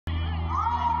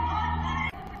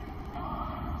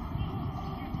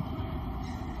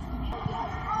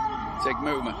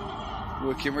Degmoum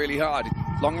working really hard.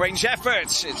 Long-range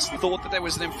efforts. It's thought that there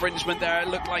was an infringement there. It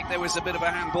looked like there was a bit of a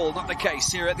handball. Not the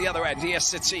case here at the other end.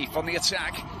 Yes, Satif on the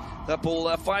attack. That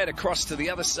ball fired across to the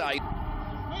other side.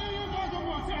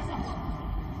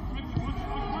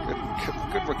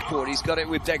 Good report. He's got it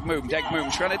with Degmoum.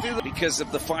 Degmoum trying to do that because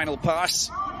of the final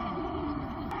pass.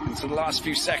 Into the last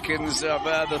few seconds of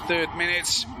the third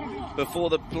minute before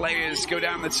the players go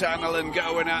down the tunnel and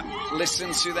go and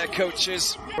listen to their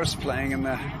coaches. First playing in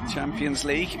the Champions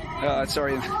League.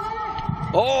 Sorry.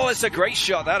 Oh, it's a great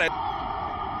shot. That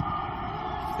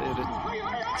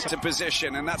to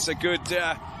position, and that's a good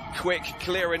quick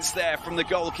clearance there from the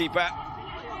goalkeeper.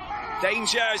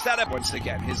 Danger, is that once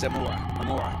again, here's Amoura.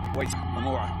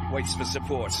 Amoura waits for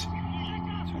support.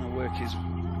 Trying to work his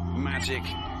magic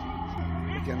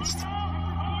against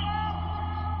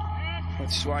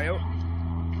Batshuayo.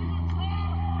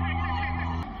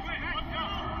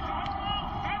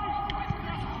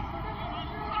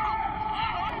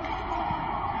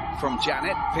 From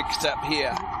Janet, picked up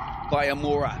here by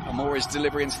Amoura. Amoura's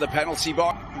delivery into the penalty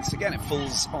box. Once again, it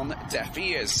falls on deaf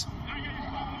ears.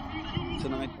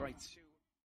 Tonight, right.